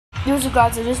What's up,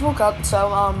 guys? I just woke up, so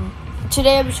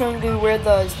today I'll be showing you where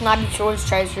the Snobby Shores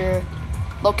treasure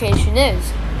location is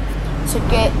to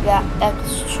get that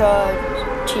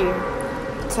extra tier.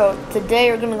 So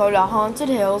today we're gonna go to Haunted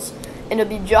Hills, and it'll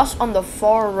be just on the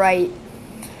far right.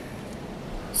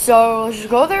 So let's just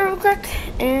go there real quick,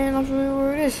 and I'll show you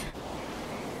where it is.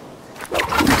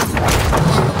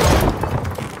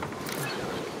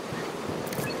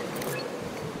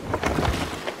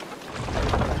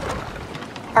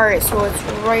 Alright, so it's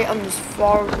right on this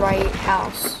far right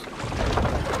house.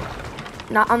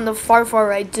 Not on the far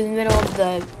right, it's in the middle of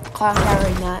the clock tower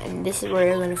and that, and this is where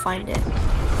you're going to find it.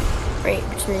 Right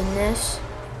between this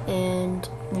and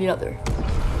the other.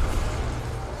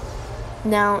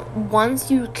 Now,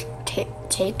 once you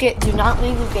take it, do not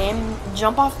leave the game.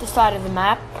 Jump off the side of the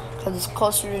map, because it's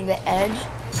closer to the edge.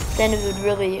 Then it would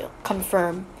really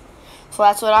confirm. So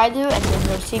that's what I do, and then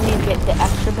you'll see me get the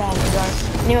extra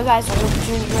badges. Anyway, guys, I hope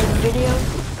you enjoyed the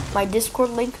video. My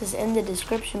Discord link is in the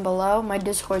description below, my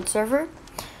Discord server.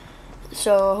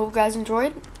 So I hope you guys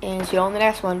enjoyed, and see you all in the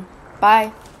next one.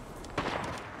 Bye.